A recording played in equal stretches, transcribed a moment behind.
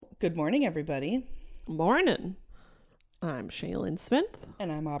Good morning, everybody. Morning. I'm Shaylin Smith,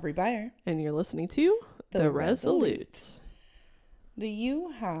 And I'm Aubrey Beyer. and you're listening to The The Resolute. Resolute. Do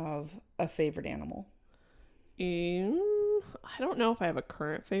you have a favorite animal? I don't know if I have a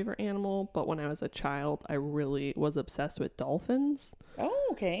current favorite animal, but when I was a child, I really was obsessed with dolphins. Oh,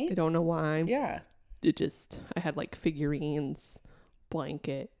 I okay. don't know why. Yeah. I had like figurines,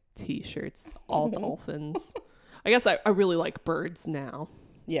 blanket, t-shirts, all dolphins. I guess I really like birds now,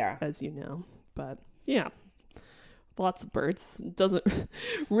 Yeah. as you know, but yeah. Lots of birds. Doesn't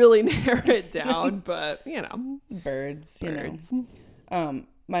really narrow it down, but you know. Birds, Birds. you know.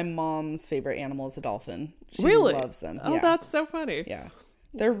 My mom's favorite animal is a dolphin. She Really? loves them. Oh, yeah. that's so funny. Yeah.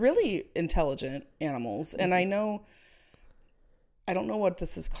 They're really intelligent animals. And I don't know what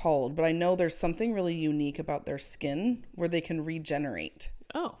this is called, but I know there's something really unique about their skin where they can regenerate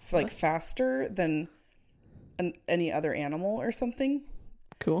Oh, like faster than any other animal or something.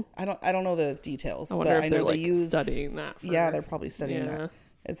 cool. I don't know the details, I but wonder if I they're know like they use studying that. Yeah, they're probably studying Yeah. that.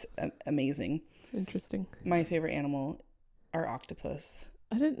 It's amazing. Interesting. My favorite animal are octopus.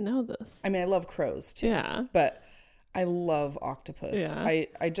 I didn't know this. I mean, I love crows too, Yeah. but I love octopus. Yeah.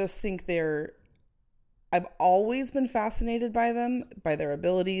 I just think I've always been fascinated by them, by their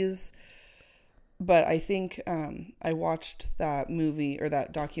abilities. But I think I watched that movie or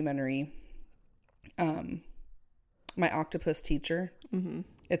that documentary, My Octopus Teacher. Mm-hmm.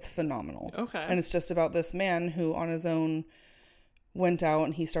 It's phenomenal. Okay. And it's just about this man who on his own went out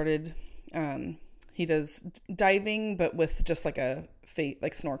and he started, he does diving, but with just like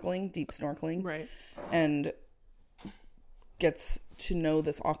like snorkeling, deep snorkeling. Right. And gets to know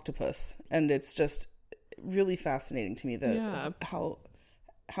this octopus. And it's just really fascinating to me that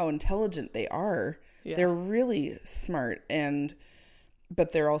how intelligent they are. Yeah. They're really smart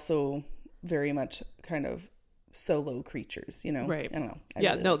but they're also very much kind of solo creatures, you know? Right. I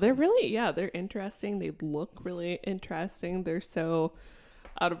don't know. They're interesting. They look really interesting. They're so,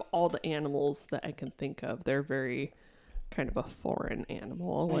 out of all the animals that I can think of, they're very kind of a foreign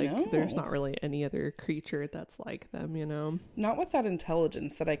animal. Like, there's not really any other creature that's like them, you know? Not with that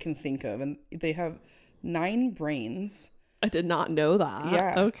intelligence that I can think of. And they have 9 brains. I did not know that.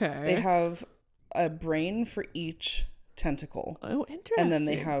 Yeah. Okay. They have a brain for each tentacle. Oh, interesting. And then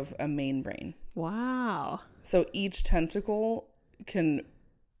they have a main brain. Wow. So each tentacle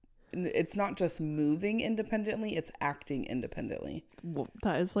it's not just moving independently, it's acting independently. Well,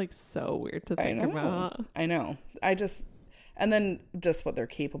 that is like so weird to think about. I know. And then just what they're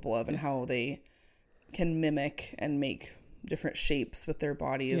capable of and how they can mimic and make different shapes with their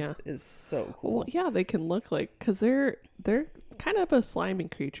body is so cool. Well, yeah, they can look like, because they're kind of a slimy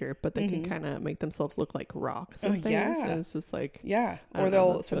creature, but they can kind of make themselves look like rocks and things. Yeah. And it's just like, yeah. I Or don't know,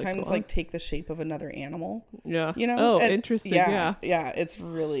 they'll that's really sometimes cool. like take the shape of another animal. Yeah. You know? Oh, And interesting. Yeah. Yeah. It's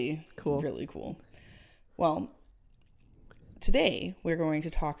really Cool. Really cool. Well, today we're going to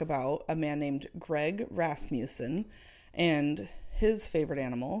talk about a man named Greg Rasmussen, and his favorite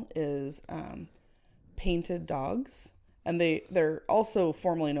animal is painted dogs. And they're also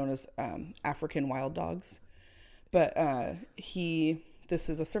formerly known as African wild dogs. But this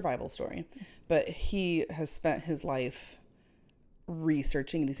is a survival story. But he has spent his life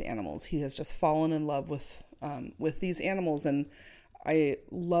researching these animals. He has just fallen in love with these animals. And I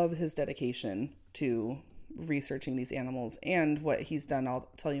love his dedication to researching these animals and what he's done. I'll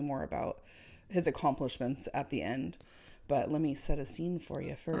tell you more about his accomplishments at the end. But let me set a scene for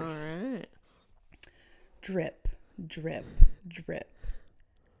you first. All right. Drip. Drip, drip.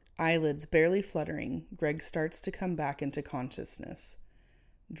 Eyelids barely fluttering, Greg starts to come back into consciousness.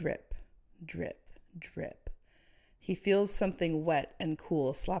 Drip, drip, drip. He feels something wet and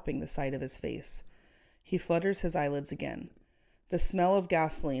cool slapping the side of his face. He flutters his eyelids again. The smell of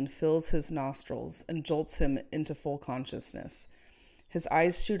gasoline fills his nostrils and jolts him into full consciousness. His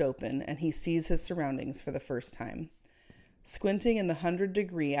eyes shoot open and he sees his surroundings for the first time. Squinting in the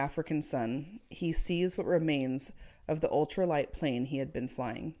 100-degree African sun, he sees what remains of the ultralight plane he had been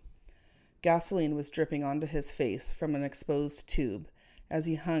flying. Gasoline was dripping onto his face from an exposed tube as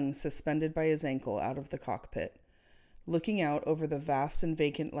he hung suspended by his ankle out of the cockpit. Looking out over the vast and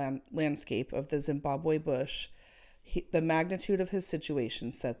vacant landscape of the Zimbabwe bush, the magnitude of his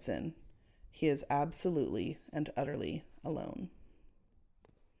situation sets in. He is absolutely and utterly alone.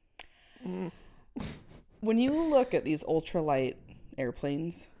 When you look at these ultralight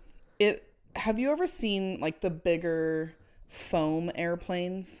airplanes, have you ever seen like the bigger foam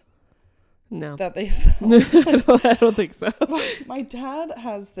airplanes No. that they sell? I don't think so. My dad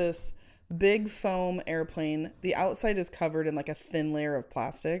has this big foam airplane. The outside is covered in like a thin layer of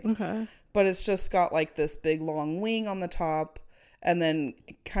plastic. Okay. But it's just got like this big long wing on the top. and then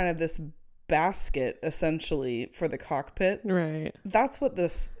kind of this basket essentially for the cockpit. Right. That's what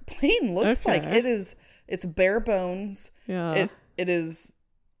this plane looks like. It's bare bones. Yeah. It is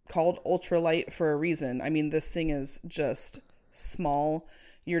called ultralight for a reason. I mean, this thing is just small.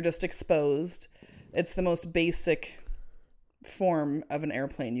 You're just exposed. It's the most basic form of an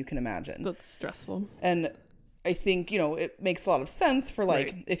airplane you can imagine. That's stressful. And I think, it makes a lot of sense for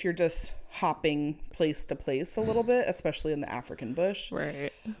like Right. if you're just hopping place to place a little bit, especially in the African bush.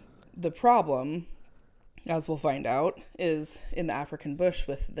 Right. The problem, as we'll find out, is in the African bush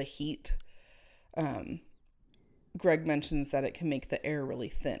with the heat. Greg mentions that it can make the air really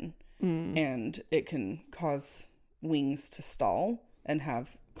thin and it can cause wings to stall and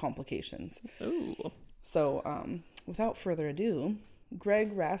have complications. Ooh. So, without further ado,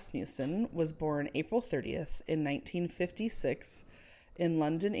 Greg Rasmussen was born April 30th in 1956 in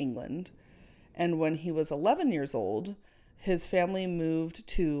London, England. And when he was 11 years old, his family moved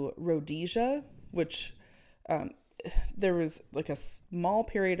to Rhodesia, which there was like a small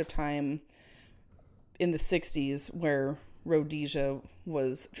period of time in the 60s where Rhodesia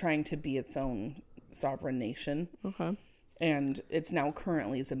was trying to be its own sovereign nation. Okay. And it's now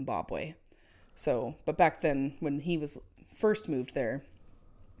currently Zimbabwe. So, but back then when he was first moved there,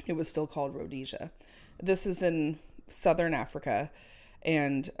 it was still called Rhodesia. This is in southern Africa.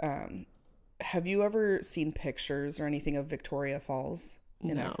 And have you ever seen pictures or anything of Victoria Falls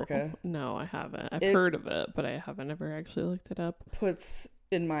in Africa? No, I haven't. I've heard of it, but I haven't ever actually looked it up. Puts,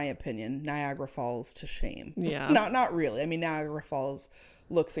 in my opinion, Niagara Falls to shame. Yeah. Not really. I mean, Niagara Falls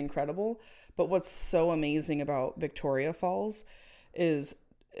looks incredible, but what's so amazing about Victoria Falls is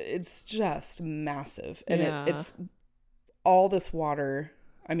it's just massive. And it's all this water,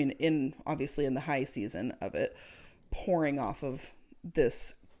 I mean, obviously in the high season of it, pouring off of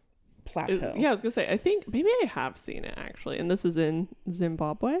this plateau. I was gonna say, I think maybe I have seen it actually, and this is in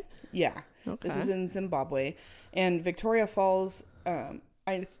Zimbabwe. Yeah. Okay. This is in Zimbabwe. And Victoria Falls,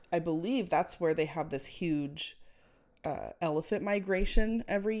 I believe that's where they have this huge elephant migration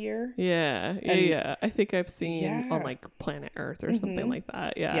every year. Yeah. I think I've seen on like Planet Earth or something like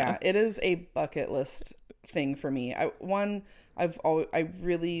that. Yeah, it is a bucket list thing for me.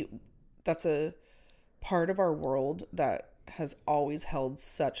 That's a part of our world that has always held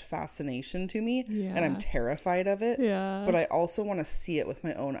such fascination to me, and I'm terrified of it. Yeah. But I also want to see it with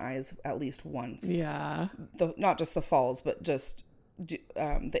my own eyes at least once. Yeah. Not just the falls, but just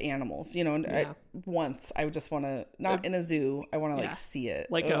the animals, and once I just want to, not in a zoo, I want to like see it,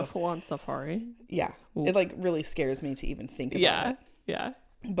 like a full-on safari. Yeah. Ooh. It like really scares me to even think about it.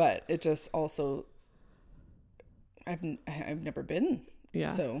 But it just also, I've never been.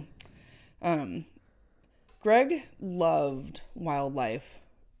 So Greg loved wildlife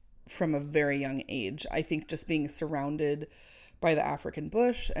from a very young age. I think just being surrounded by the African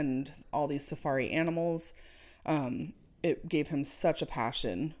bush and all these safari animals, it gave him such a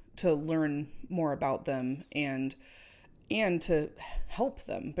passion to learn more about them and to help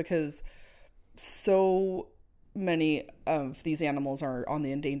them, because so many of these animals are on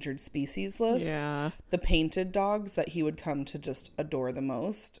the endangered species list. Yeah. The painted dogs that he would come to just adore the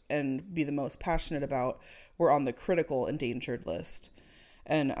most and be the most passionate about were on the critical endangered list.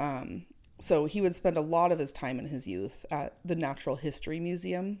 And so he would spend a lot of his time in his youth at the Natural History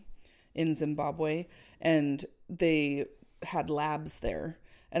Museum in Zimbabwe, and they had labs there.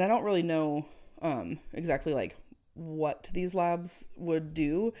 And I don't really know exactly like what these labs would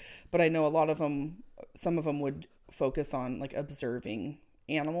do, but I know some of them would focus on like observing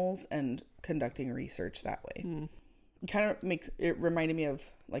animals and conducting research that way. It reminded me of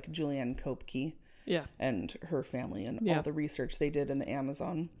like Julianne Koepke and her family and all the research they did in the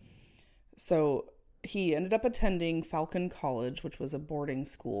Amazon. So he ended up attending Falcon College, which was a boarding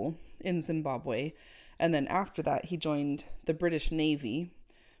school in Zimbabwe. And then after that, he joined the British Navy,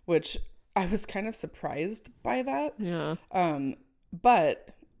 which I was kind of surprised by that. Yeah.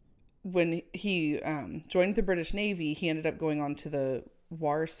 But when he joined the British Navy, he ended up going on to the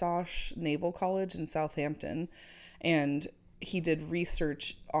Warsash Naval College in Southampton, and he did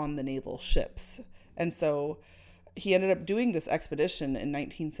research on the naval ships. And so he ended up doing this expedition in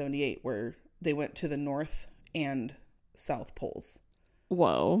 1978 where they went to the North and South Poles.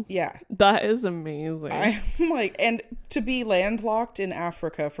 Whoa. Yeah. That is amazing. I'm like, and to be landlocked in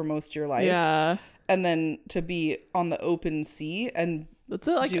Africa for most of your life. Yeah. And then to be on the open sea and that's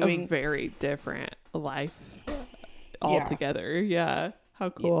a very different life altogether. Yeah. How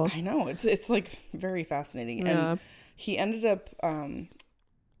cool. Yeah, I know. It's like very fascinating. Yeah. And he ended up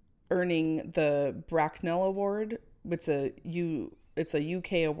earning the Bracknell Award. It's a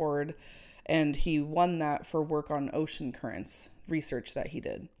UK award, and he won that for work on ocean currents, research that he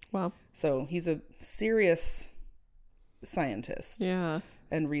did. Wow. So he's a serious scientist Yeah.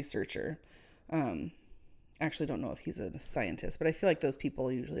 and researcher. Actually don't know if he's a scientist, but I feel like those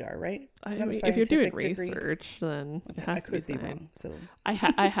people usually are, right? I Have a mean, if you're doing scientific degree? research, then it has to be I could be science. wrong. So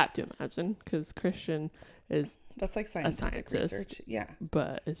I have to imagine, because Christian is, that's like scientific scientist. research. Yeah.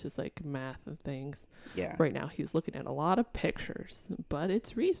 but it's just like math and things. Yeah. Right now, he's looking at a lot of pictures, but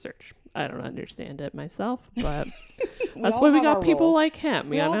it's research. I don't understand it myself, but that's all why we have got our people role. like him.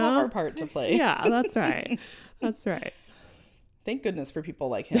 We You all have our know? part to play. Yeah, that's right. That's right. Thank goodness for people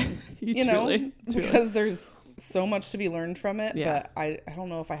like him. Truly, truly. Because there's so much to be learned from it, Yeah. but I don't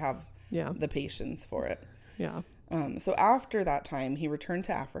know if I have Yeah. the patience for it. Yeah. So after that time, he returned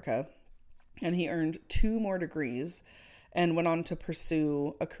to Africa and he earned 2 more degrees and went on to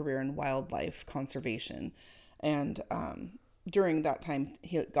pursue a career in wildlife conservation. And during that time,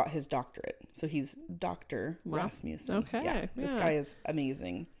 he got his doctorate. So he's Dr. Rasmussen. Okay, Yeah, this yeah. guy is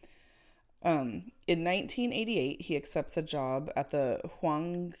amazing. In 1988, he accepts a job at the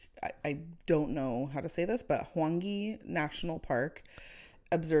I don't know how to say this, but Hwange National Park,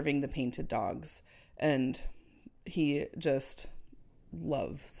 observing the painted dogs. And he just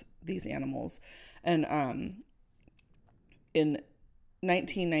loves these animals. And in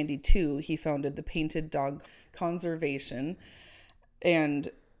 1992, he founded the Painted Dog Conservation.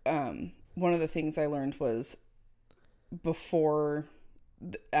 And one of the things I learned was before,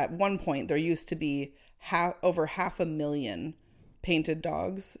 at one point, there used to be over 500,000 painted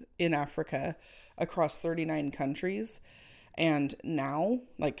dogs in Africa across 39 countries. And now,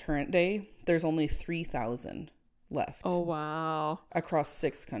 like current day, there's only 3,000 left. Oh, wow. Across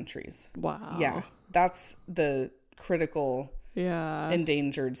 6 countries. Wow. Yeah. That's the critical Yeah.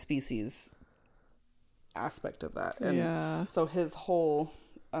 endangered species aspect of that. And yeah. so his whole,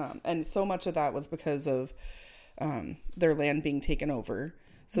 and so much of that was because of their land being taken over.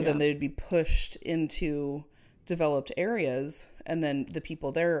 So then they'd be pushed into developed areas, and then the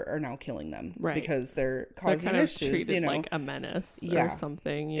people there are now killing them, Right. because they're They're causing kind of issues, treated like a menace or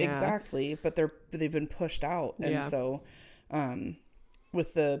something. Yeah. Exactly. But they've been pushed out. And so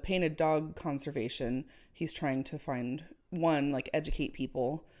with the painted dog conservation, he's trying to find educate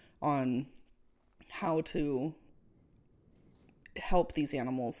people on how to help these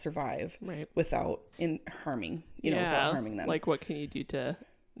animals survive without harming them. Like, what can you do to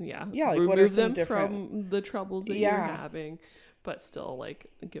like remove what are some them different from the troubles that you're having, but still like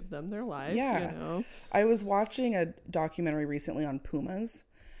give them their life. You know? I was watching a documentary recently on pumas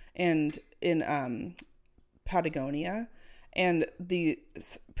and in Patagonia, and the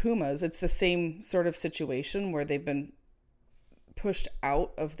pumas, it's the same sort of situation where they've been pushed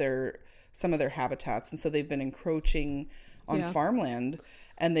out of some of their habitats, and so they've been encroaching on farmland,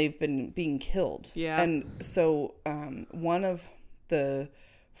 and they've been being killed. And so one of the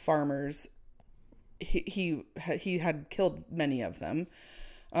farmers, he had killed many of them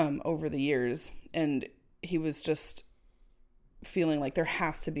over the years, and he was just feeling like there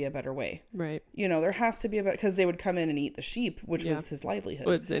has to be a better way. Right. There has to be a better, because they would come in and eat the sheep, which was his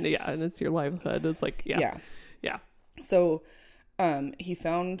livelihood. And it's your livelihood. It's like, yeah. So he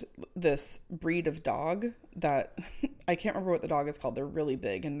found this breed of dog that I can't remember what the dog is called. They're really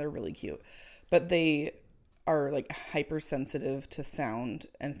big and they're really cute, but they are like hypersensitive to sound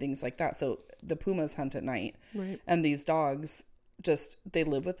and things like that. So the pumas hunt at night, and these dogs they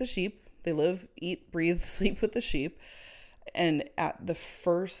live with the sheep. They live, eat, breathe, sleep with the sheep. And at the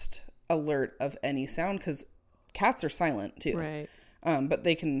first alert of any sound, because cats are silent too, Right. But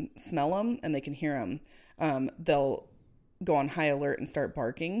they can smell them and they can hear them. They'll go on high alert and start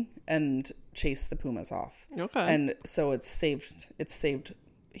barking and chase the pumas off. Okay. And so it's saved.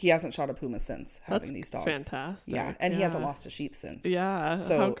 He hasn't shot a puma since having these dogs. Fantastic. Yeah. And he hasn't lost a sheep since. Yeah.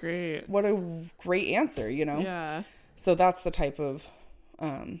 So how great. What a great answer, Yeah. So that's the type of,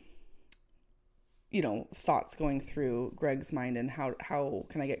 thoughts going through Greg's mind, and how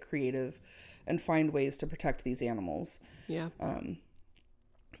can I get creative and find ways to protect these animals? Yeah.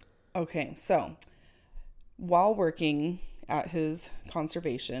 Okay. So while working at his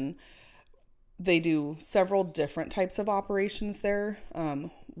conservation, they do several different types of operations there.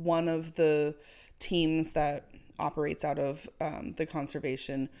 One of the teams that operates out of the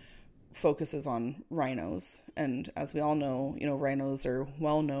conservation focuses on rhinos. And as we all know, rhinos are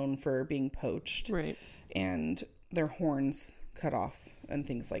well known for being poached. Right. And their horns cut off and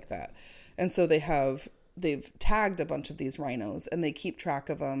things like that. And so they've tagged a bunch of these rhinos, and they keep track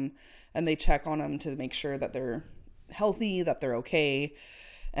of them, and they check on them to make sure that they're healthy, that they're okay.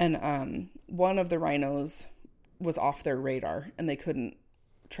 And one of the rhinos was off their radar, and they couldn't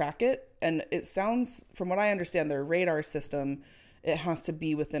track it. And it sounds, from what I understand, their radar system it has to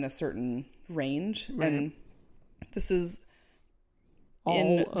be within a certain range. Right. And this is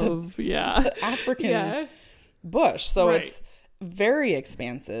the African bush. So it's very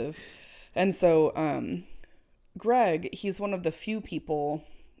expansive. And so Greg, he's one of the few people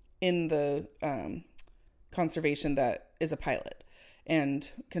in the conservation that is a pilot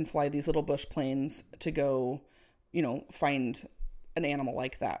and can fly these little bush planes to go, find an animal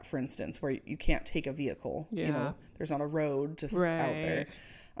like that, for instance, where you can't take a vehicle. There's not a road just out there.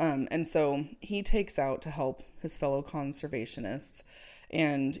 And so he takes out to help his fellow conservationists,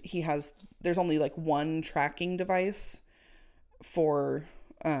 and there's only like one tracking device for,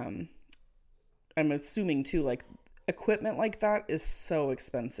 I'm assuming too, like equipment like that is so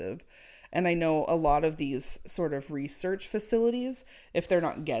expensive. And I know a lot of these sort of research facilities, if they're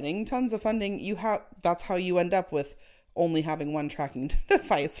not getting tons of funding, that's how you end up with only having one tracking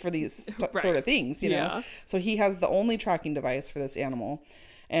device for these sort of things, So he has the only tracking device for this animal,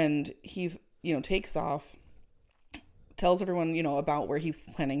 and he, takes off, tells everyone, about where he's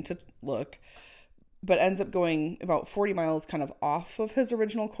planning to look, but ends up going about 40 miles kind of off of his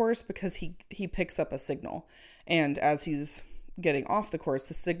original course because he picks up a signal. And as he's getting off the course,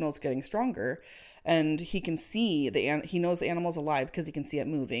 the signal's getting stronger, and he can see he knows the animal's alive because he can see it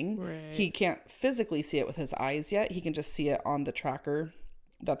moving. Right. He can't physically see it with his eyes yet. He can just see it on the tracker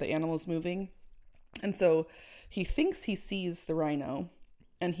that the animal is moving. And so he thinks he sees the rhino,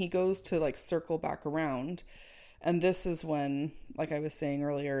 and he goes to like circle back around. And this is when, like I was saying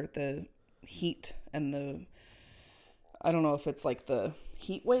earlier, the heat and I don't know if it's like the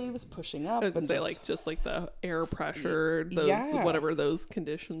heat waves pushing up. I was going to say, just like the air pressure, whatever those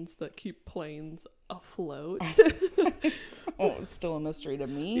conditions that keep planes afloat. It's still a mystery to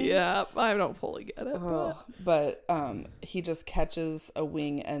me. Yeah, I don't fully get it. But he just catches a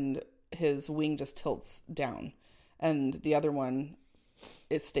wing, and his wing just tilts down, and the other one,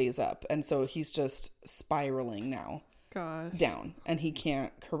 it stays up. And so he's just spiraling now. Gosh. Down, and he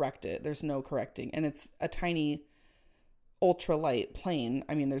can't correct it. There's no correcting, and it's a tiny ultralight plane.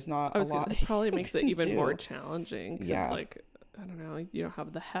 I mean, there's not a lot. It probably makes it even more challenging because, Yeah. like, I don't know, you don't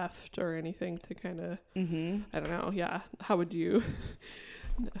have the heft or anything to kind of, I don't know, yeah. How would you?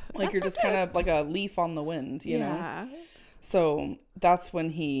 Like you're just kind of like a leaf on the wind, you know? So that's when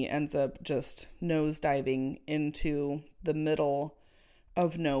he ends up just nosediving into the middle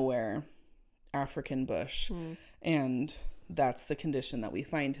of nowhere African bush. And that's the condition that we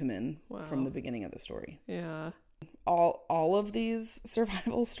find him in from the beginning of the story. Yeah. All of these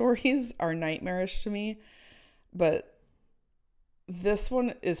survival stories are nightmarish to me, but this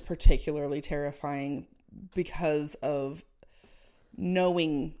one is particularly terrifying because of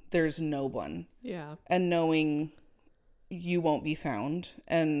knowing there's no one. Yeah. And knowing you won't be found.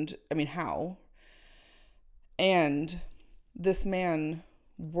 And I mean, how? And this man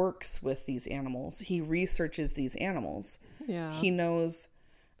works with these animals. He researches these animals. Yeah. He knows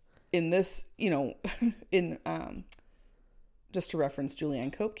in this, in just to reference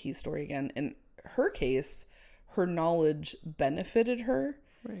Julianne Koepke's story again, in her case, her knowledge benefited her.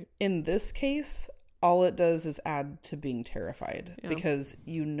 Right. In this case, all it does is add to being terrified because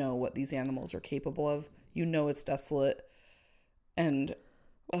you know what these animals are capable of. You know it's desolate, and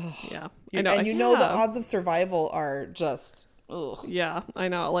I know, and the odds of survival are just Yeah, I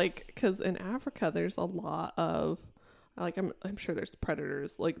know. Like, because in Africa, there's a lot of, like, I'm sure there's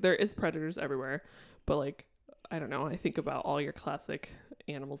predators. Like, there is predators everywhere, but like, I don't know. I think about all your classic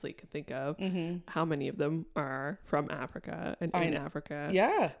animals that you can think of. How many of them are from Africa and in Africa?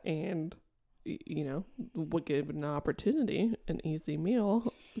 Yeah, and would give an opportunity, an easy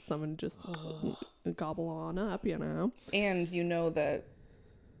meal, someone just gobble on up, And you know that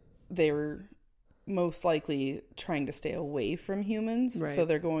they were most likely trying to stay away from humans, so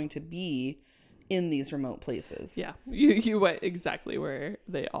they're going to be in these remote places. Yeah, you went exactly where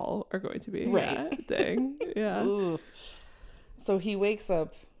they all are going to be. Right. Yeah. Dang. Yeah. Ooh. So he wakes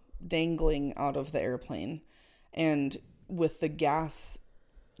up dangling out of the airplane, and with the gas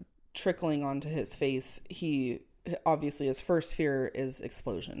trickling onto his face, he obviously, his first fear is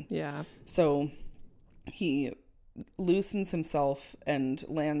explosion. Yeah. So he loosens himself and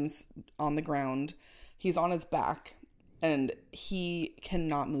lands on the ground. He's on his back, and he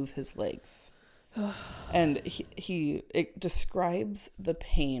cannot move his legs. And it describes the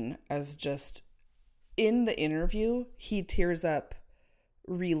pain as just, in the interview, he tears up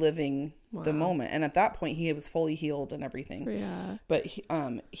reliving the moment. And at that point, he was fully healed and everything. Yeah. But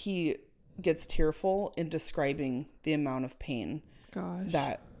he gets tearful in describing the amount of pain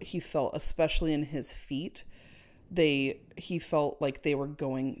that he felt, especially in his feet. he felt like they were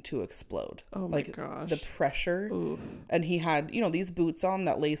going to explode. Oh my gosh. The pressure. Ooh. And he had, these boots on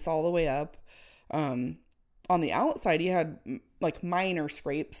that lace all the way up. On the outside, he had like minor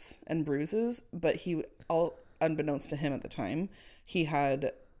scrapes and bruises, but unbeknownst to him at the time, he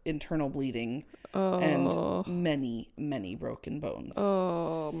had internal bleeding and many, many broken bones.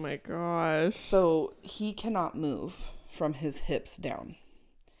 Oh my gosh. So he cannot move from his hips down.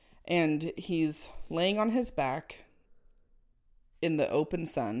 And he's laying on his back in the open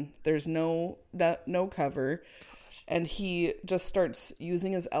sun. There's no cover. And he just starts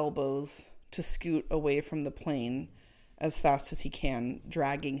using his elbows to scoot away from the plane as fast as he can,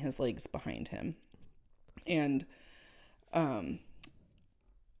 dragging his legs behind him. And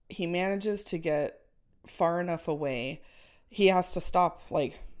he manages to get far enough away. He has to stop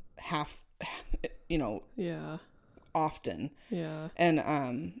like Yeah. often. Yeah.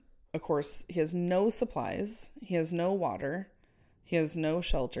 And of course, he has no supplies. He has no water. He has no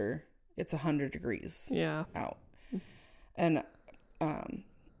shelter. It's 100 degrees out. And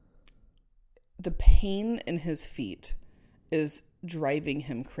the pain in his feet is driving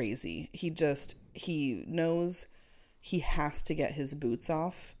him crazy. He knows he has to get his boots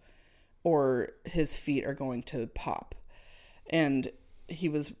off or his feet are going to pop. And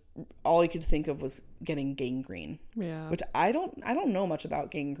all he could think of was getting gangrene. Yeah. Which I don't know much about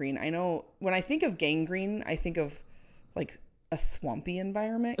gangrene. I know when I think of gangrene, I think of like a swampy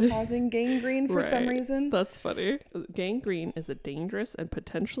environment causing gangrene for some reason. That's funny. Gangrene is a dangerous and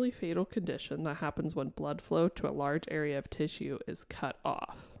potentially fatal condition that happens when blood flow to a large area of tissue is cut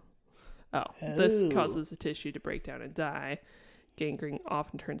off. This causes the tissue to break down and die. Gangrene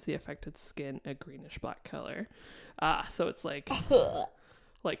often turns the affected skin a greenish black color. So it's like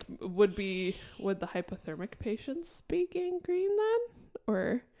would the hypothermic patients be gangrene then?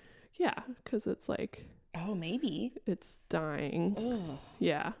 Or because it's like, oh, maybe it's dying. Ugh.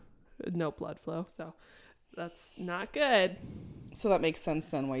 Yeah, no blood flow, so that's not good. So that makes sense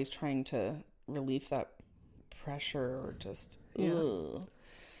then why he's trying to relieve that pressure or just ugh.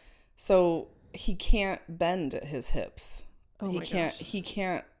 So he can't bend his hips. He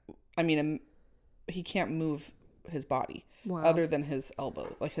can't move his body other than his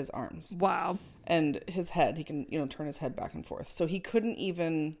elbow, like his arms. Wow. And his head, he can, turn his head back and forth. So he couldn't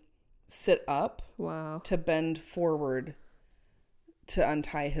even sit up to bend forward to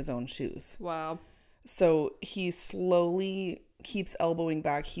untie his own shoes. Wow. So he slowly keeps elbowing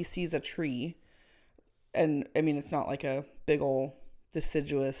back. He sees a tree. And I mean, it's not like a big old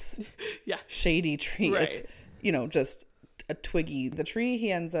deciduous, shady tree. Right. It's, just a twiggy. The tree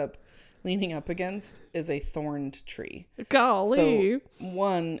he ends up leaning up against is a thorned tree. Golly.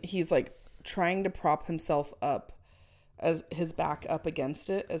 So he's like trying to prop himself up as his back up against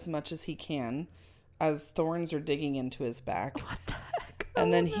it as much as he can as thorns are digging into his back. What the heck?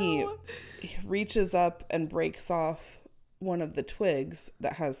 And then he reaches up and breaks off one of the twigs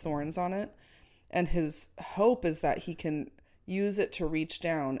that has thorns on it. And his hope is that he can use it to reach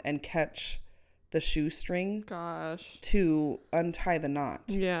down and catch the shoestring to untie the knot.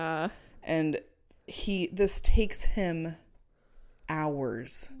 Yeah. And this takes him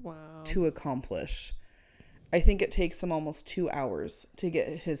hours to accomplish. I think it takes him almost 2 hours to get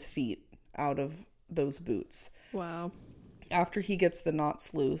his feet out of those boots. Wow. After he gets the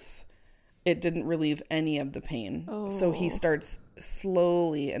knots loose, it didn't relieve any of the pain. Oh. So he starts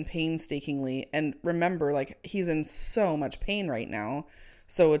slowly and painstakingly. And remember, like, he's in so much pain right now.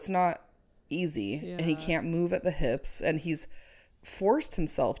 So it's not easy. Yeah. And he can't move at the hips. And he's forced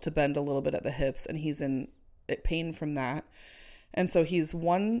himself to bend a little bit at the hips. And he's in pain from that. And so he's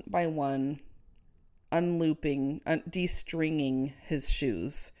one by one unlooping, de-stringing his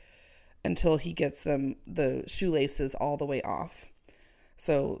shoes until he gets the shoelaces all the way off.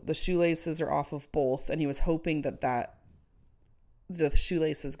 So the shoelaces are off of both, and he was hoping that the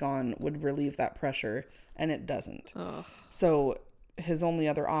shoelaces gone would relieve that pressure, and it doesn't. Ugh. So his only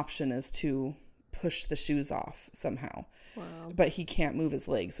other option is to push the shoes off somehow. Wow. But he can't move his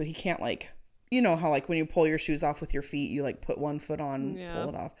legs, so he can't, like, you know how, like, when you pull your shoes off with your feet, you, like, put one foot on, pull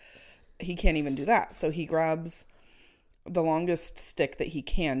it off. He can't even do that. So he grabs the longest stick that he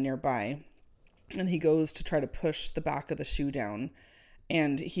can nearby, and he goes to try to push the back of the shoe down,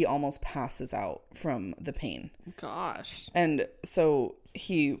 and he almost passes out from the pain. Gosh. And so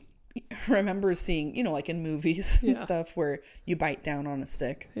he remembers seeing, you know, like in movies and stuff where you bite down on a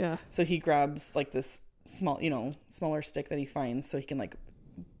stick. Yeah. So he grabs like this smaller stick that he finds so he can like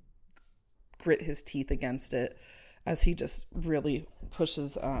grit his teeth against it as he just really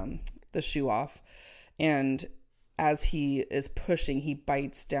pushes the shoe off. And as he is pushing, he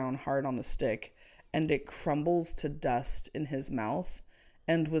bites down hard on the stick and it crumbles to dust in his mouth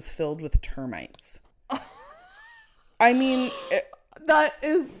and was filled with termites. I mean, that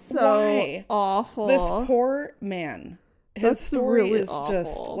is so awful. This poor man. His story really is awful.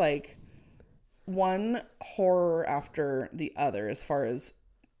 Just like one horror after the other as far as,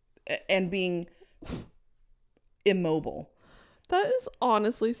 and being immobile. That is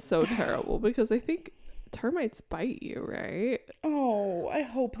honestly so terrible because I think termites bite you, right? Oh, I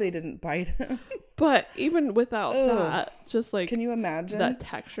hope they didn't bite him. But even without that, just like, can you imagine that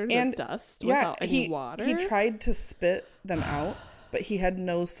texture, the dust without any water? He tried to spit them out, but he had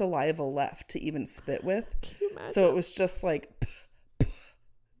no saliva left to even spit with. Can you imagine? So it was just like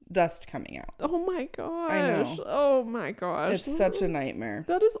dust coming out. Oh my gosh. I know. Oh my gosh. It's such a nightmare.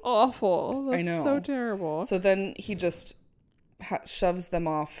 That is awful. That's I know. So terrible. So then he just shoves them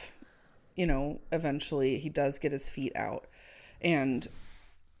off. You know, eventually he does get his feet out. And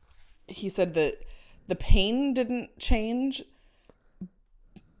he said that the pain didn't change.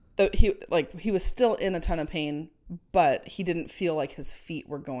 He was still in a ton of pain, but he didn't feel like his feet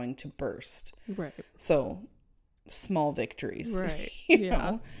were going to burst. Right. So small victories. Right. you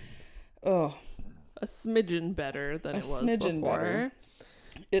know? Oh. A smidgen better than it was before. Better.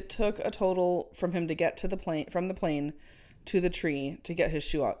 It took a total from him to get to the plane to the tree to get his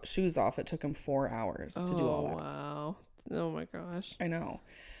shoes off. It took him 4 hours to do all that. Wow. Oh my gosh. I know.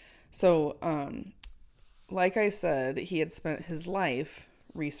 So, like I said, he had spent his life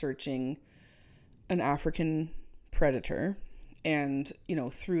researching an African predator and, you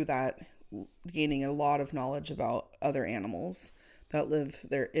know, through that gaining a lot of knowledge about other animals that live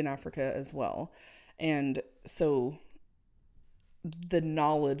there in Africa as well. And so the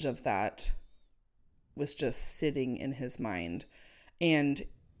knowledge of that was just sitting in his mind, and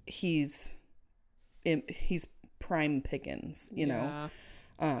he's prime pickings, you know,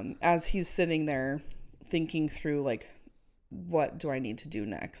 as he's sitting there thinking through, like, what do I need to do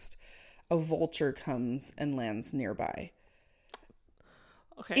next? A vulture comes and lands nearby.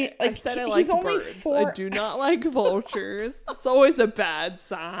 Okay, I said I like birds. I do not like vultures. It's always a bad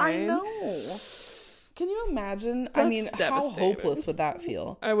sign. I know. Can you imagine? I mean, how hopeless would that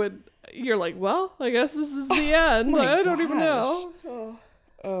feel? You're like, well, I guess this is the end. I don't even know.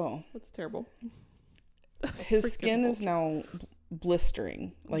 Oh. That's terrible. His skin is now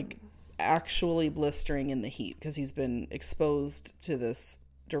blistering, like actually blistering in the heat because he's been exposed to this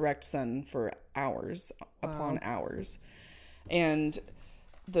direct sun for hours upon hours. And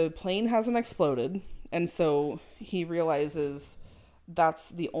the plane hasn't exploded. And so he realizes that's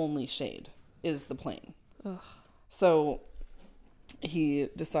the only shade is the plane. Ugh. So he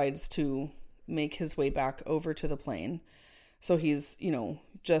decides to make his way back over to the plane. So he's, you know,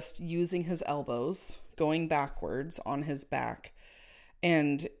 just using his elbows, going backwards on his back.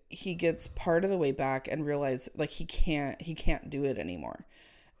 And he gets part of the way back and realizes, like, he can't do it anymore.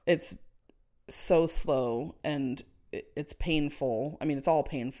 It's so slow and it's painful. I mean, it's all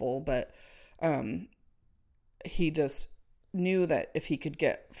painful, but he just knew that if he could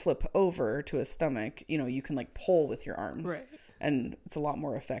flip over to his stomach, you know, you can like pull with your arms, right, and it's a lot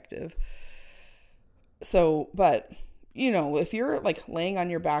more effective. So, but you know, if you're like laying on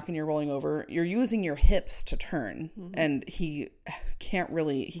your back and you're rolling over, you're using your hips to turn, and he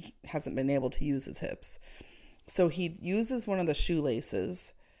hasn't been able to use his hips. So he uses one of the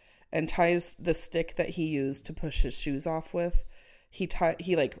shoelaces and ties the stick that he used to push his shoes off with. He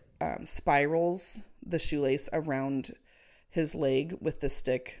spirals the shoelace around his leg with the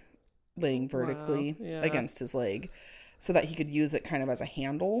stick laying vertically against his leg so that he could use it kind of as a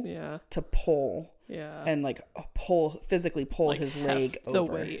handle to pull and like physically pull like his leg over. The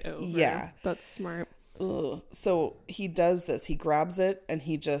weight over. Yeah. That's smart. Ugh. So he does this. He grabs it and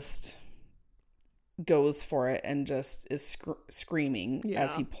he just goes for it and just is screaming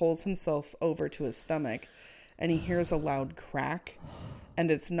as he pulls himself over to his stomach, and he hears a loud crack, and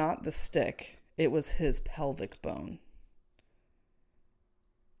it's not the stick. It was his pelvic bone.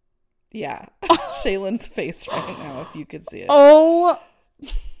 Yeah. Shaylin's face right now, if you could see it. Oh,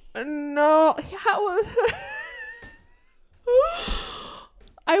 no.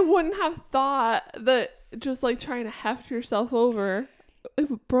 I wouldn't have thought that just like trying to heft yourself over,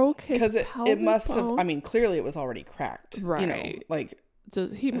 it broke his pelvic bone. Because it must have, I mean, clearly it was already cracked. Right. You know, like.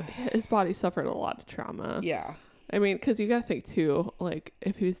 Just his body suffered a lot of trauma. Yeah. I mean, because you got to think too, like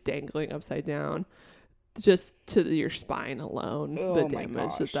if he was dangling upside down, just to your spine alone, the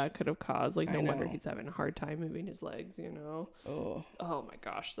damage that could have caused. Like, no wonder he's having a hard time moving his legs, you know? Oh my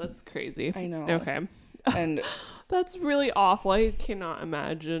gosh, that's crazy. I know. Okay. And that's really awful. I cannot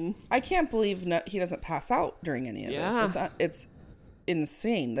imagine. I can't believe he doesn't pass out during any of this. It's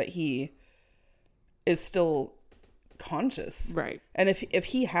insane that he is still conscious. Right. And if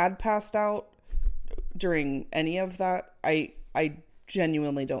he had passed out during any of that, I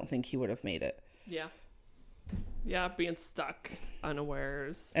genuinely don't think he would have made it. Yeah. Yeah, being stuck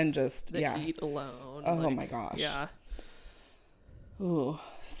unawares. And just, the heat alone. Oh my gosh. Yeah. Ooh.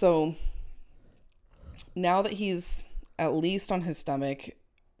 So now that he's at least on his stomach,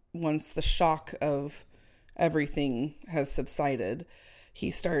 once the shock of everything has subsided,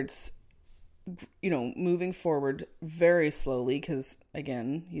 he starts, moving forward very slowly because,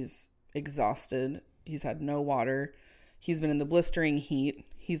 again, he's exhausted. He's had no water. He's been in the blistering heat.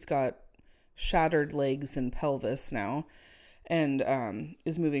 He's got shattered legs and pelvis now, and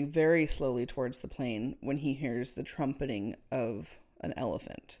is moving very slowly towards the plane when he hears the trumpeting of an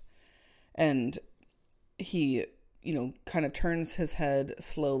elephant. And he, kind of turns his head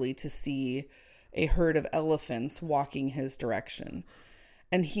slowly to see a herd of elephants walking his direction.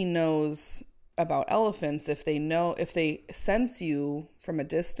 And he knows about elephants. If they sense you from a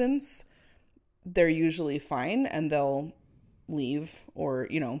distance, they're usually fine and they'll leave, or,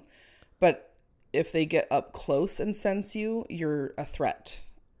 but if they get up close and sense you, you're a threat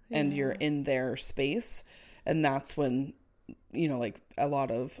and you're in their space. And that's when, like a lot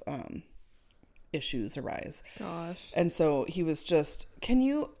of issues arise. Gosh. And so he was just,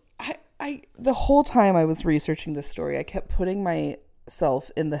 the whole time I was researching this story, I kept putting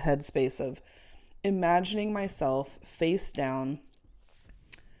myself in the headspace of imagining myself face down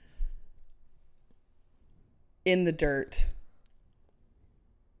in the dirt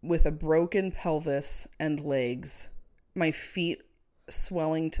with a broken pelvis and legs, my feet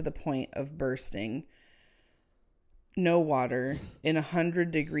swelling to the point of bursting, no water, in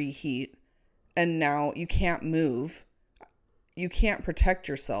 100-degree heat, and now you can't move. You can't protect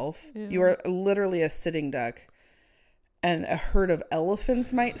yourself. Yeah. You are literally a sitting duck, and a herd of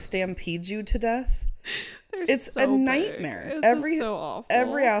elephants might stampede you to death. It's so a nightmare. It's so awful.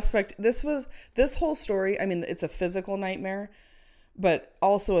 Every aspect. This whole story, I mean, it's a physical nightmare, but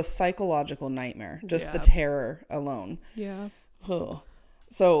also a psychological nightmare. Just the terror alone. Yeah. Oh.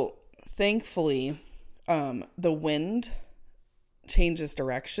 So thankfully, the wind changes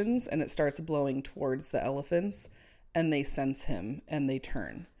directions and it starts blowing towards the elephants, and they sense him and they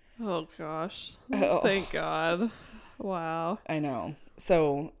turn. Oh gosh. Thank God. Wow. I know.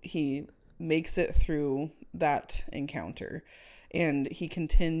 So he makes it through that encounter, and he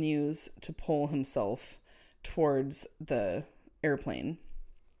continues to pull himself towards the airplane.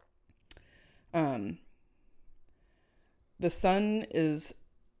 The sun is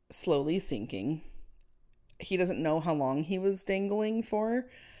slowly sinking. He doesn't know how long he was dangling for,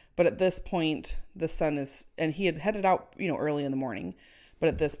 but at this point the sun is, and he had headed out, early in the morning, but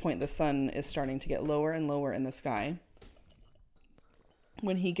at this point the sun is starting to get lower and lower in the sky.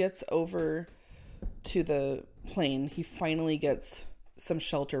 When he gets over to the plane, he finally gets some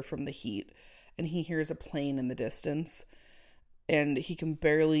shelter from the heat, and he hears a plane in the distance, and he can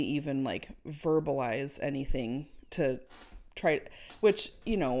barely even verbalize anything to try, which,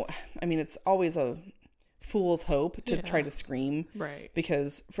 it's always a fool's hope to try to scream, right?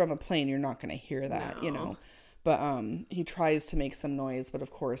 Because from a plane, you're not going to hear that, But he tries to make some noise, but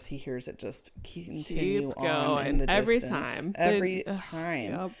of course he hears it just continue on in the distance. Every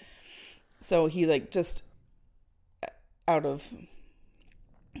time. Yep. So he just out of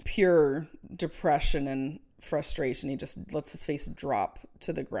pure depression and frustration, he just lets his face drop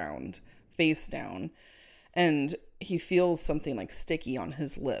to the ground, face down. And he feels something sticky on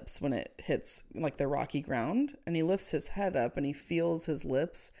his lips when it hits the rocky ground. And he lifts his head up and he feels his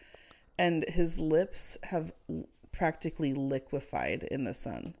lips. And his lips have practically liquefied in the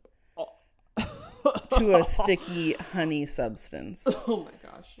sun to a sticky honey substance. Oh my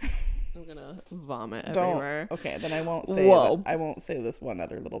gosh. I'm going to vomit everywhere. Okay, then I won't say that. I won't say this one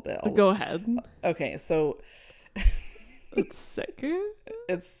other little bit. Go ahead. Okay, so it's sick.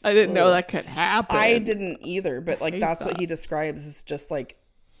 I didn't know that could happen. I didn't either, but that's what he describes as just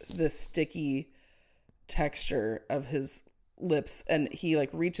this sticky texture of his lips, and he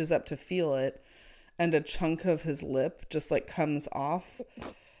reaches up to feel it, and a chunk of his lip just comes off,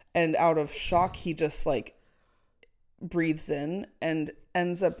 and out of shock he just breathes in and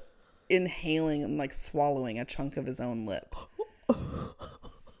ends up inhaling and swallowing a chunk of his own lip.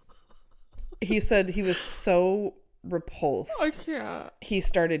 He said he was so repulsed. I can't. He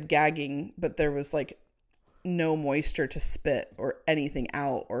started gagging, but there was no moisture to spit or anything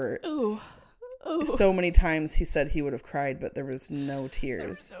out, or Ooh. So many times he said he would have cried, but there was no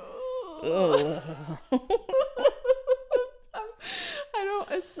tears.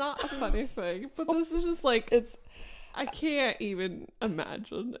 It's not a funny thing, but this is just it's, I can't even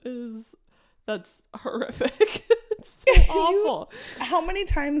imagine is That's horrific. It's so awful. How many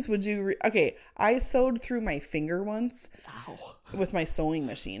times would you okay, I sewed through my finger once. Ow. With my sewing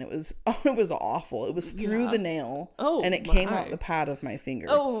machine. It was awful. It was through the nail. Oh, and it came out the pad of my finger.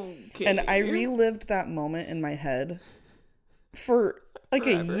 Okay. And I relived that moment in my head for like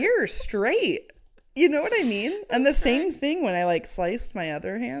Forever. a year straight. You know what I mean? And the same thing when I like sliced my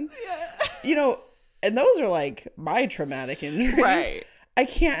other hand. Yeah. You know, and those are like my traumatic injuries. Right. I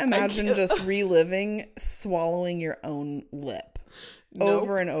can't imagine just reliving swallowing your own lip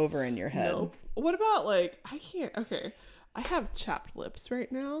over and over in your head. Nope. What about like, I can't, okay. I have chapped lips right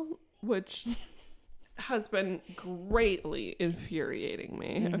now, which has been greatly infuriating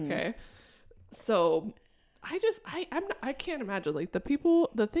me. Okay. So I can't imagine like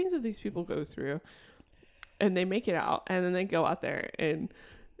the things that these people go through, and they make it out and then they go out there and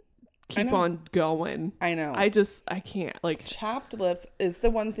keep on going. I know. I can't like chapped lips is the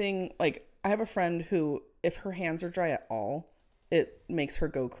one thing. Like I have a friend who, if her hands are dry at all, it makes her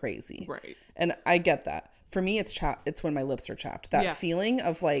go crazy. Right. And I get that. For me, it's chapped. It's when my lips are chapped. That feeling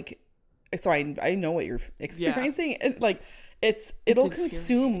of like, so I know what you're experiencing. Yeah. Like it'll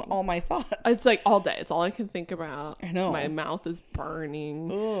consume all my thoughts. It's like all day. It's all I can think about. I know. My mouth is burning.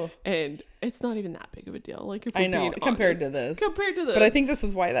 Ugh. And it's not even that big of a deal. Like if I know compared to this. But I think this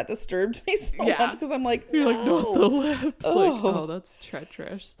is why that disturbed me so much, because I'm like, you're like, not the lips. Like, oh, that's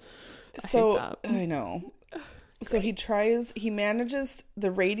treacherous. I hate that. I know. So he manages, the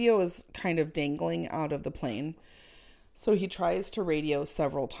radio is kind of dangling out of the plane. So he tries to radio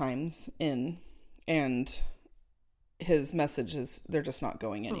several times in, and his messages, they're just not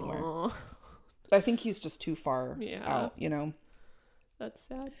going anywhere. Aww. I think he's just too far out, you know? That's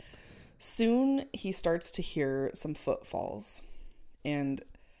sad. Soon he starts to hear some footfalls, and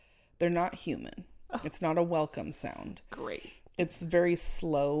they're not human. It's not a welcome sound. Great. It's very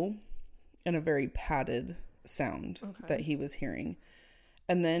slow and a very padded sound that he was hearing.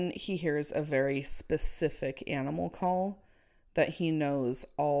 And then he hears a very specific animal call that he knows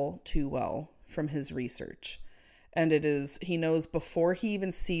all too well from his research. And he knows before he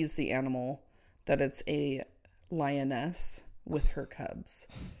even sees the animal that it's a lioness with her cubs,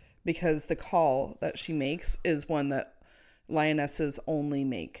 because the call that she makes is one that lionesses only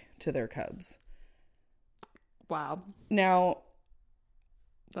make to their cubs. Wow. Now,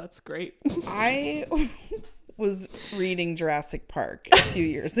 that's great. I was reading Jurassic Park a few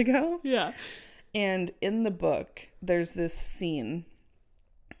years ago. Yeah. And in the book, there's this scene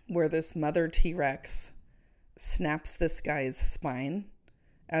where this mother T-Rex snaps this guy's spine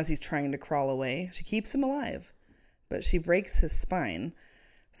as he's trying to crawl away. She keeps him alive, but she breaks his spine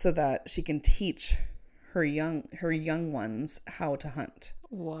so that she can teach her young ones how to hunt.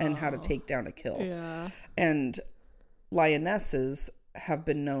 Wow. And how to take down a kill. Yeah. And lionesses have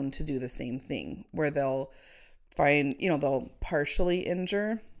been known to do the same thing, where they'll they'll partially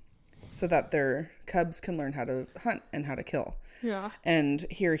injure so that their cubs can learn how to hunt and how to kill. Yeah. And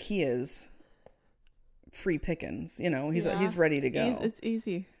here he is, free pickings, he's ready to go. It's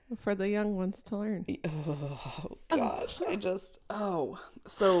easy for the young ones to learn. Oh gosh.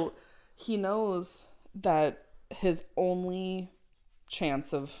 So he knows that his only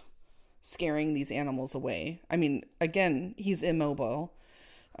chance of scaring these animals away, I mean, again, he's immobile,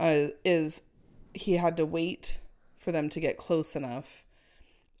 is he had to wait for them to get close enough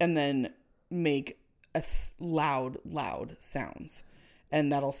and then make loud sounds,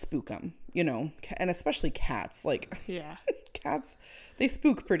 and that'll spook them, and especially cats. Like, yeah. Cats, they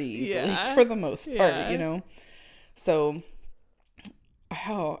spook pretty easily for the most part, So,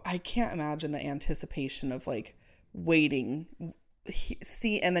 I can't imagine the anticipation of like waiting,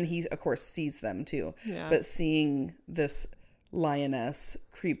 and then he of course sees them too, but seeing this lioness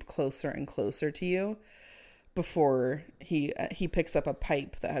creep closer and closer to you before he picks up a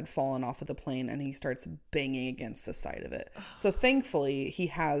pipe that had fallen off of the plane and he starts banging against the side of it. So thankfully he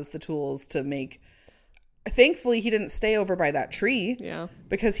has the tools to make. Thankfully, he didn't stay over by that tree. Yeah.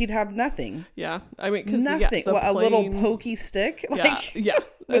 Because he'd have nothing. Yeah. I mean, cause nothing. A little pokey stick. Yeah.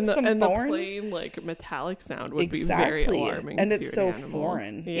 With some thorns. The plain, like, metallic sound would be very alarming. And it's so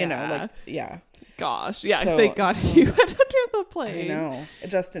foreign. Yeah. Gosh. Yeah. So, thank God you went under the plane. I know.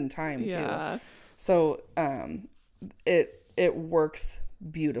 Just in time, too. So, it works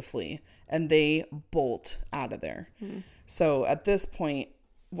beautifully. And they bolt out of there. So, at this point,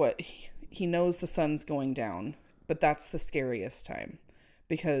 he knows the sun's going down, but that's the scariest time,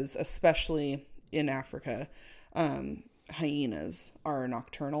 because especially in Africa, hyenas are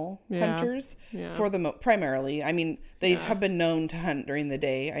nocturnal hunters for primarily. I mean, they have been known to hunt during the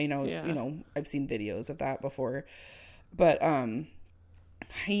day. I know, I've seen videos of that before, but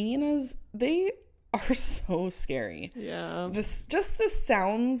Hyenas, they are so scary. Yeah. Just the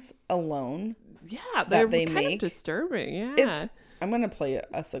sounds alone. Yeah, they're they kind make, of disturbing. Yeah. I'm going to play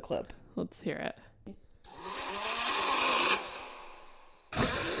us a clip. Let's hear it.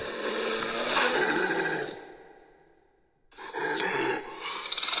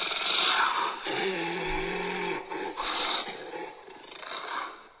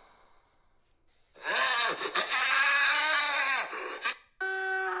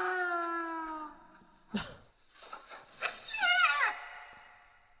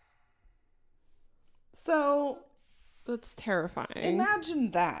 So That's terrifying.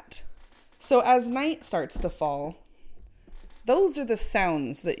 imagine that. So as night starts to fall, those are the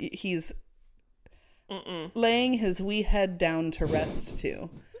sounds that he's laying his wee head down to rest to.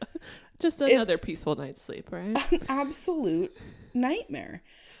 Just another peaceful night's sleep, right? An absolute nightmare.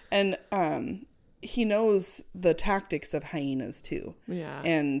 And he knows the tactics of hyenas too. Yeah.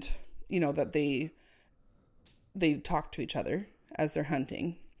 And that they talk to each other as they're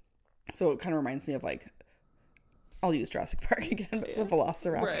hunting. So it kind of reminds me of like, I'll use Jurassic Park again, but the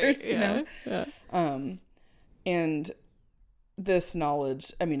velociraptors, right, yeah. Yeah. And this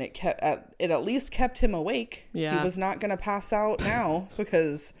knowledge, I mean, it at least kept him awake. Yeah. He was not going to pass out now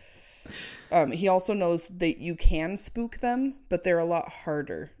because he also knows that you can spook them, but they're a lot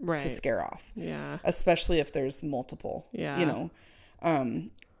harder to scare off. Yeah. Especially if there's multiple. Yeah.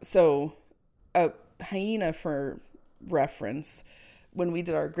 So a hyena, for reference, when we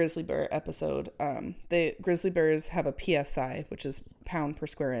did our grizzly bear episode, the grizzly bears have a PSI, which is pound per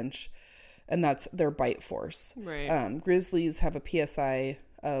square inch, and that's their bite force. Right. Grizzlies have a PSI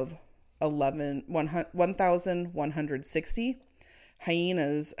of 1,160.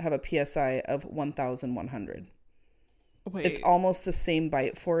 Hyenas have a PSI of 1,100. Wait. It's almost the same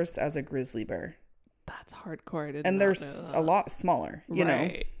bite force as a grizzly bear. That's hardcore. I did And not they're know that. a lot smaller, you know?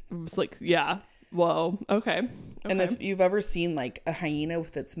 It's like, yeah. Whoa. Okay. And if you've ever seen like a hyena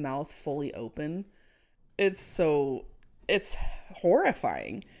with its mouth fully open, it's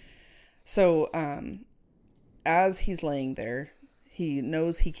horrifying. So as he's laying there, he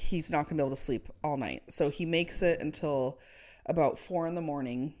knows he's not gonna be able to sleep all night. So he makes it until about 4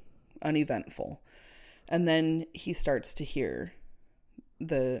 a.m, uneventful. And then he starts to hear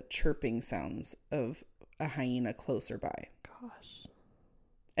the chirping sounds of a hyena closer by. Gosh.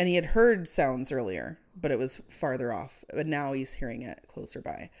 And he had heard sounds earlier, but it was farther off. But now he's hearing it closer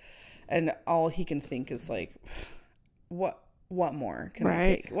by. And all he can think is like, what more can I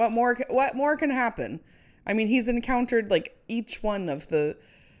take? What more can happen? I mean, he's encountered like each one of the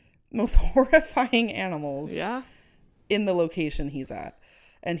most horrifying animals in the location he's at.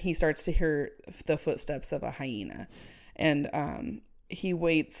 And he starts to hear the footsteps of a hyena. And he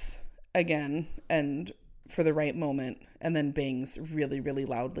waits again and for the right moment, and then bangs really, really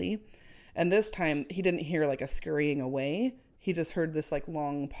loudly. And this time he didn't hear like a scurrying away. He just heard this like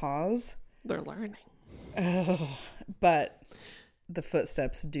long pause. They're learning. But the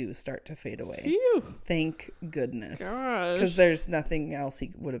footsteps do start to fade away. Phew. Thank goodness. Gosh. Because there's nothing else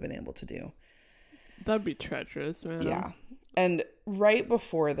he would have been able to do. That'd be treacherous, man. Yeah. And right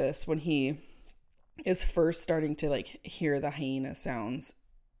before this, when he is first starting to like hear the hyena sounds,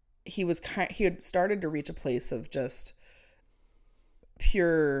 he had started to reach a place of just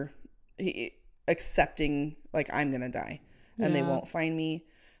pure accepting, like, I'm gonna die and they won't find me.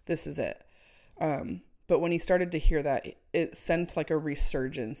 This is it. But when he started to hear that, it sent like a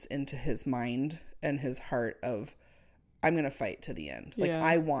resurgence into his mind and his heart of, I'm gonna fight to the end. Like,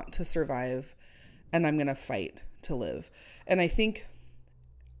 I want to survive and I'm gonna fight to live. And I think,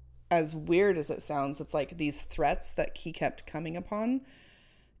 as weird as it sounds, it's like these threats that he kept coming upon,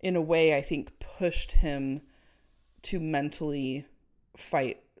 in a way, I think pushed him to mentally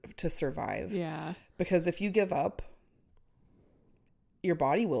fight to survive. Yeah. Because if you give up, your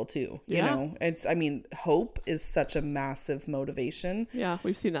body will too. You know, hope is such a massive motivation. Yeah.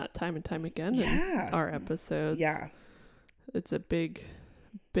 We've seen that time and time again in our episodes. Yeah. It's a big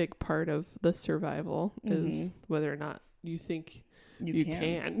part of the survival is whether or not you think you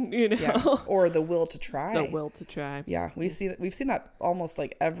can, you know, or the will to try. The will to try. Yeah, we've seen that almost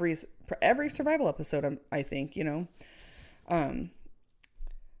like every survival episode. I think, you know.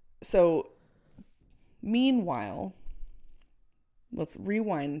 So, meanwhile, let's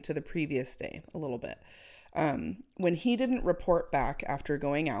rewind to the previous day a little bit. When he didn't report back after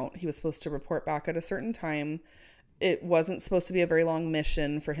going out, he was supposed to report back at a certain time. It wasn't supposed to be a very long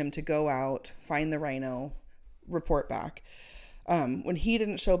mission for him to go out, find the rhino, report back. When he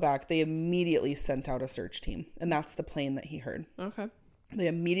didn't show back, they immediately sent out a search team. And that's the plane that he heard. Okay. They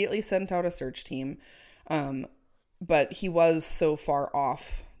immediately sent out a search team. but he was so far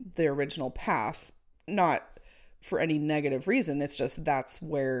off the original path, not for any negative reason. It's just that's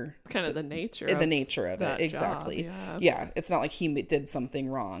where kind of the nature of that it. Exactly. job, Yeah. It's not like he did something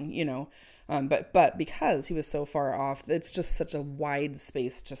wrong, you know. But because he was so far off, it's just such a wide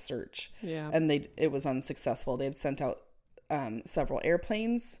space to search. Yeah. And it was unsuccessful. They had sent out several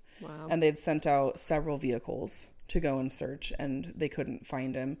airplanes. Wow. And they had sent out several vehicles to go and search, and they couldn't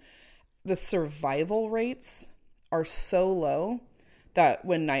find him. The survival rates are so low that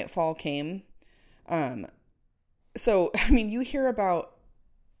when nightfall came, so, I mean, you hear about,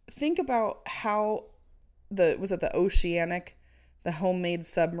 think about how was it the Oceanic, the homemade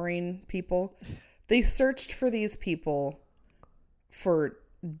submarine people? They searched for these people for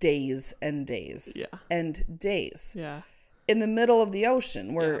days and days. Yeah. And days. Yeah. In the middle of the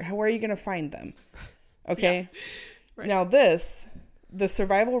ocean, where are you going to find them? Okay. Yeah. Right. Now the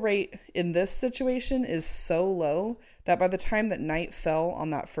survival rate in this situation is so low that by the time that night fell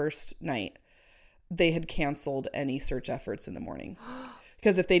on that first night, they had canceled any search efforts in the morning.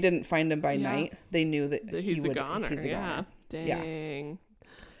 Because if they didn't find him by night, they knew that he's a goner. He's a goner. Dang.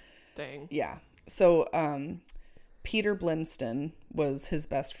 Dang. Yeah. So Peter Blinston was his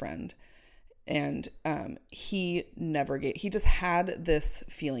best friend. And he just had this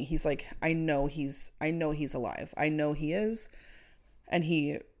feeling. He's like, I know he's alive. I know he is. And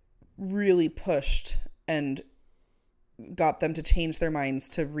he really pushed and got them to change their minds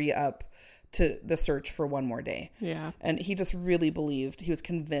to re-up to the search for one more day. Yeah. And he just really believed, he was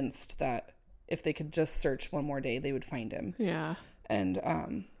convinced that if they could just search one more day, they would find him. Yeah. And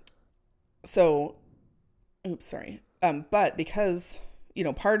but because, you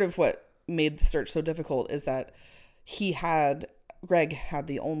know, part of what made the search so difficult is that Greg had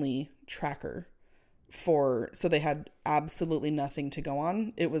the only tracker so they had absolutely nothing to go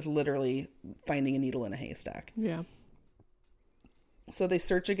on. It was literally finding a needle in a haystack. Yeah. So they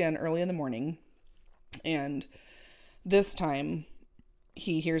search again early in the morning, and this time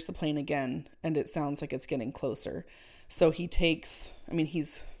he hears the plane again, and it sounds like it's getting closer. So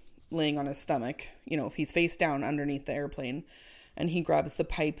he's laying on his stomach, you know, he's face down underneath the airplane, and he grabs the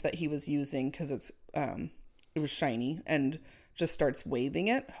pipe that he was using because it was shiny, and just starts waving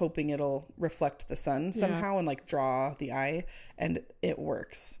it, hoping it'll reflect the sun somehow and like draw the eye, and it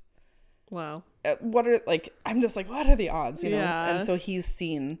works. Wow. I'm just like, what are the odds, you know? Yeah. And so he's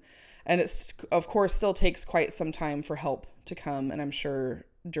seen, and it's of course still takes quite some time for help to come, and I'm sure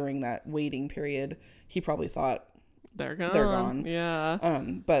during that waiting period he probably thought they're gone. Yeah.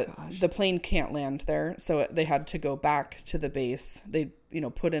 But the plane can't land there, so they had to go back to the base. They, you know,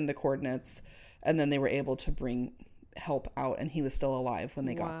 put in the coordinates, and then they were able to bring help out, and he was still alive when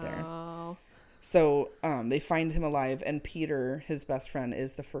they got there. So they find him alive, and Peter, his best friend,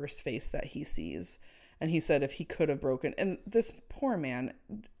 is the first face that he sees. And he said if he could have broken, and this poor man,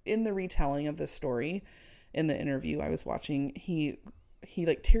 in the retelling of this story, in the interview I was watching, he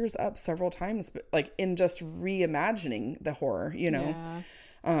like tears up several times, but like in just reimagining the horror, you know.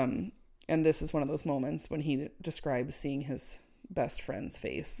 Yeah. And this is one of those moments when he describes seeing his best friend's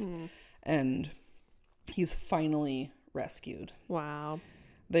face, and he's finally rescued. Wow.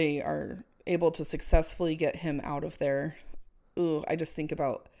 They are able to successfully get him out of there. Ooh, I just think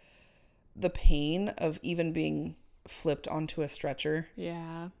about the pain of even being flipped onto a stretcher.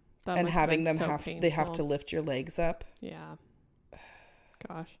 Yeah. And having them they have to lift your legs up. Yeah.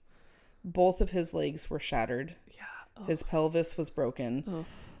 Gosh. Both of his legs were shattered. Yeah. Oh. His pelvis was broken. Oh.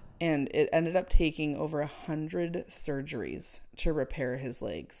 And it ended up taking over 100 surgeries to repair his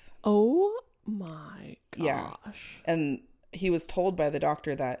legs. Oh my gosh. Yeah. And he was told by the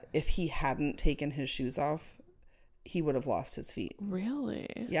doctor that if he hadn't taken his shoes off, he would have lost his feet. Really?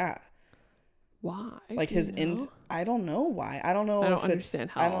 Yeah. Why? Like I don't know why. I don't know. I don't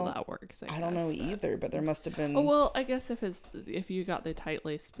understand how all that works. I don't know either, but there must have been. Oh, well, I guess if you got the tight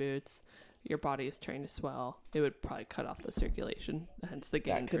lace boots, your body is trained to swell, it would probably cut off the circulation, hence the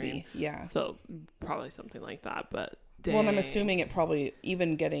gangrene. That could be, yeah. So probably something like that, but dang. Well, and I'm assuming it probably,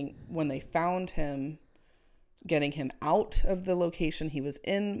 even when they found him, getting him out of the location he was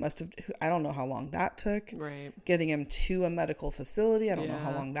in must have, I don't know how long that took. Right. Getting him to a medical facility, I don't know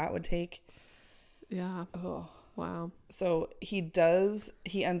how long that would take. Yeah. Oh. Wow. So he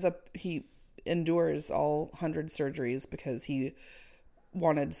endures all 100 surgeries because he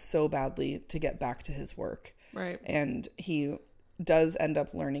wanted so badly to get back to his work. Right. And he does end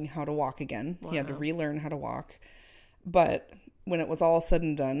up learning how to walk again. Wow. He had to relearn how to walk. But when it was all said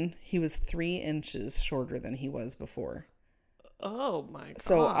and done, he was 3 inches shorter than he was before. Oh my gosh.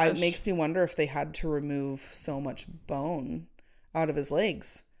 So it makes me wonder if they had to remove so much bone out of his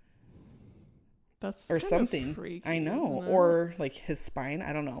legs. That's or kind of something. freaky, I know. isn't it? Or like his spine.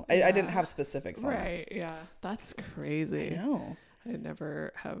 I don't know. I didn't have specifics on that. Right. Yeah. That's crazy. I know. I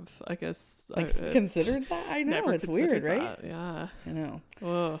never have, I guess, Considered that? I know. never It's weird, considered right? that. Yeah. I know.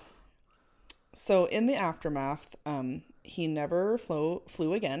 Oh, So in the aftermath, he never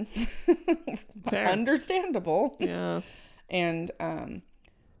flew again. fair. Understandable. Yeah. And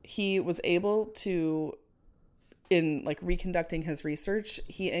he was able to, in like reconducting his research,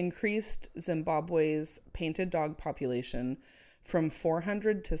 he increased Zimbabwe's painted dog population from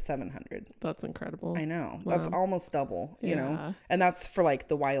 400 to 700. That's incredible. I know. Wow. That's almost double, you know. Yeah. And that's for like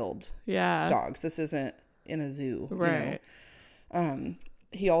the wild Yeah. dogs. This isn't in a zoo, Right. you know.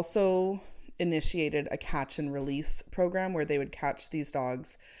 He also initiated a catch and release program where they would catch these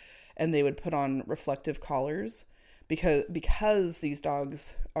dogs and they would put on reflective collars because these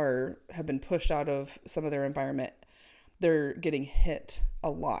dogs have been pushed out of some of their environment. They're getting hit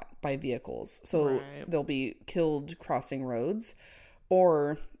a lot by vehicles. So Right. they'll be killed crossing roads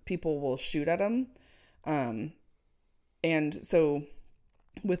or people will shoot at them. And so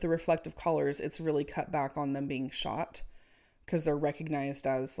with the reflective collars, it's really cut back on them being shot because they're recognized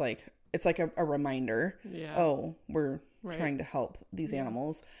as like, it's like a reminder. Yeah. Oh, we're Right. trying to help these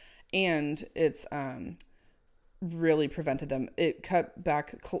animals. And it's really prevented them. It cut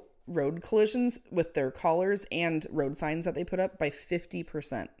back road collisions with their collars and road signs that they put up by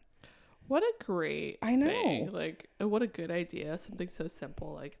 50%. What a great I know. thing. Like, what a good idea. Something so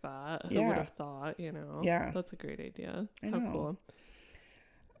simple like that. Who Yeah. would have thought, you know? Yeah. That's a great idea. I How know. cool.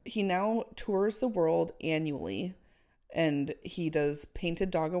 He now tours the world annually and he does painted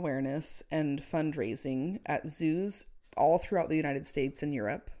dog awareness and fundraising at zoos all throughout the United States and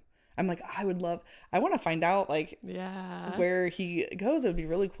Europe. I'm like, I want to find out like Yeah. where he goes. It would be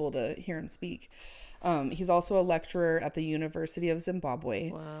really cool to hear him speak. He's also a lecturer at the University of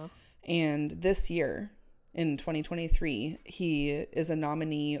Zimbabwe. Wow. And this year, in 2023, he is a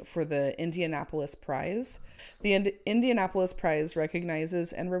nominee for the Indianapolis Prize. The Indianapolis Prize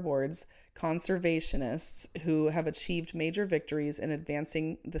recognizes and rewards conservationists who have achieved major victories in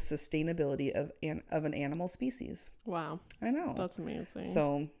advancing the sustainability of an animal species. Wow. I know. That's amazing.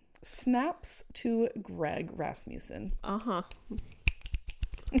 So, snaps to Greg Rasmussen. Uh-huh.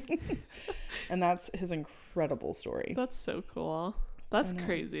 And that's his incredible story. That's so cool. That's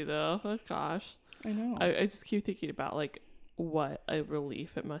crazy though. Oh gosh. I know. I just keep thinking about like what a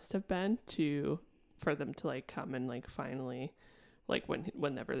relief it must have been for them to like come and like finally like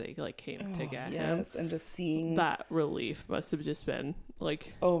whenever they like came to get him. Yes, and just seeing That relief must have just been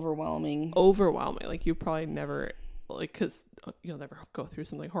like overwhelming. Like you probably never like because you'll never go through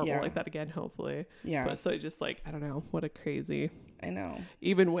something horrible like that again, hopefully. Yeah. But so just like I don't know, what a crazy. I know.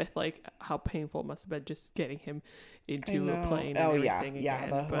 Even with like how painful it must have been just getting him into a plane. And everything yeah, again,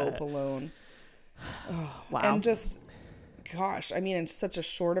 the hope alone. Wow. And just, gosh, I mean, in such a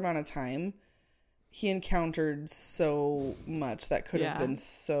short amount of time, he encountered so much that could have been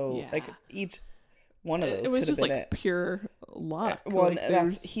so like each one of those. It was could just have been like pure luck. Well,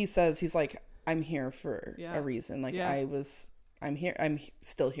 like, he says he's like, I'm here for a reason. Like I'm here. I'm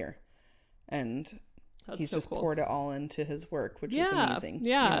still here, and he's so just cool. Poured it all into his work, which is amazing.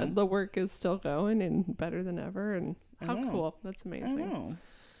 Yeah, you know? The work is still going and better than ever. And how cool! That's amazing. I know.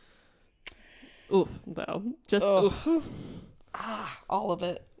 Oof, though. Just oof. All of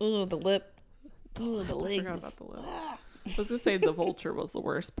it. Ooh, the lip. Ooh, the legs. I forgot about the lip. I was gonna say the vulture was the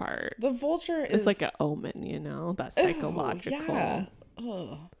worst part. The vulture is like an omen, you know, that psychological. Yeah.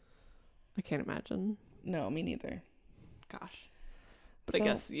 Ugh. I can't imagine. No, me neither. Gosh. But I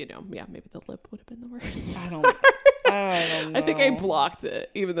guess, you know, maybe the lip would have been the worst. I don't know. I think I blocked it,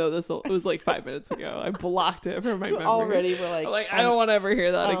 even though it was like 5 minutes ago. I blocked it from my memory. Already we're like, I don't want to ever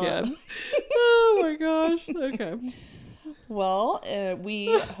hear that again. Oh my gosh. Okay. Well,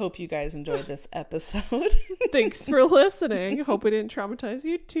 we hope you guys enjoyed this episode. Thanks for listening. Hope we didn't traumatize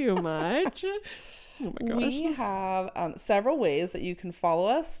you too much. Oh my gosh. We have several ways that you can follow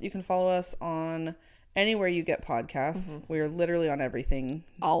us. You can follow us on anywhere you get podcasts. We are literally on everything.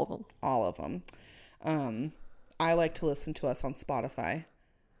 All of them. All of them. I like to listen to us on Spotify.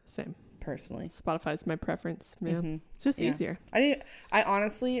 Same. Personally. Spotify's my preference, man. It's just easier. I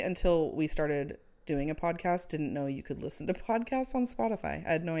honestly, until we started doing a podcast, didn't know you could listen to podcasts on Spotify.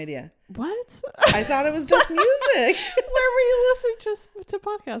 I had no idea. What? I thought it was just music. Where were you listening to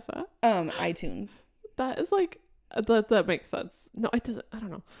podcasts at? iTunes. That is like that makes sense. No, it doesn't. I don't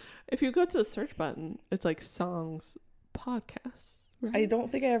know. If you go to the search button, it's like songs, podcasts, Right. I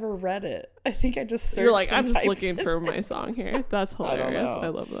don't think I ever read it. I think I just searched. You're like, and I'm just typed looking it. for my song here. That's hilarious. know. I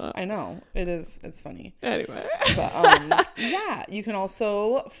love that. I know. It is. It's funny. Anyway. But yeah, you can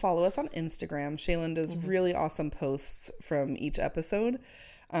also follow us on Instagram. Shaylin does really awesome posts from each episode.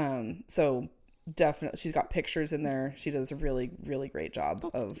 So definitely, she's got pictures in there. She does a really, really great job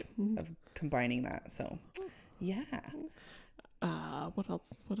of combining that. So yeah. What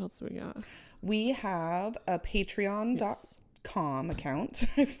else do we got? We have a patreon.com account.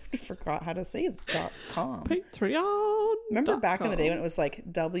 I forgot how to say .com. Patreon. Remember back in the day when it was like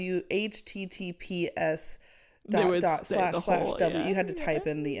https // W. You had to type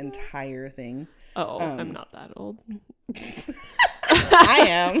in the entire thing. Oh, I'm not that old. I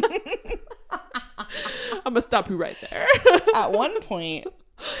am. I'm gonna stop you right there. At one point,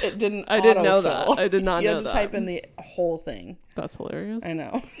 it didn't. I didn't know autofill. that. I did not you know had to that. type in the whole thing. That's hilarious. I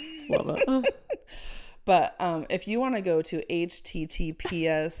know. Love it. But if you want to go to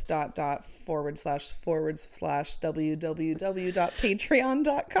https //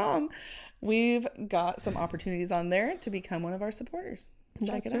 www.patreon.com, we've got some opportunities on there to become one of our supporters.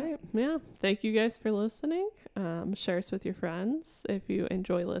 Check it out. Yeah. Thank you guys for listening. Share us with your friends if you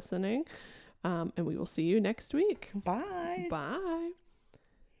enjoy listening. And we will see you next week. Bye. Bye.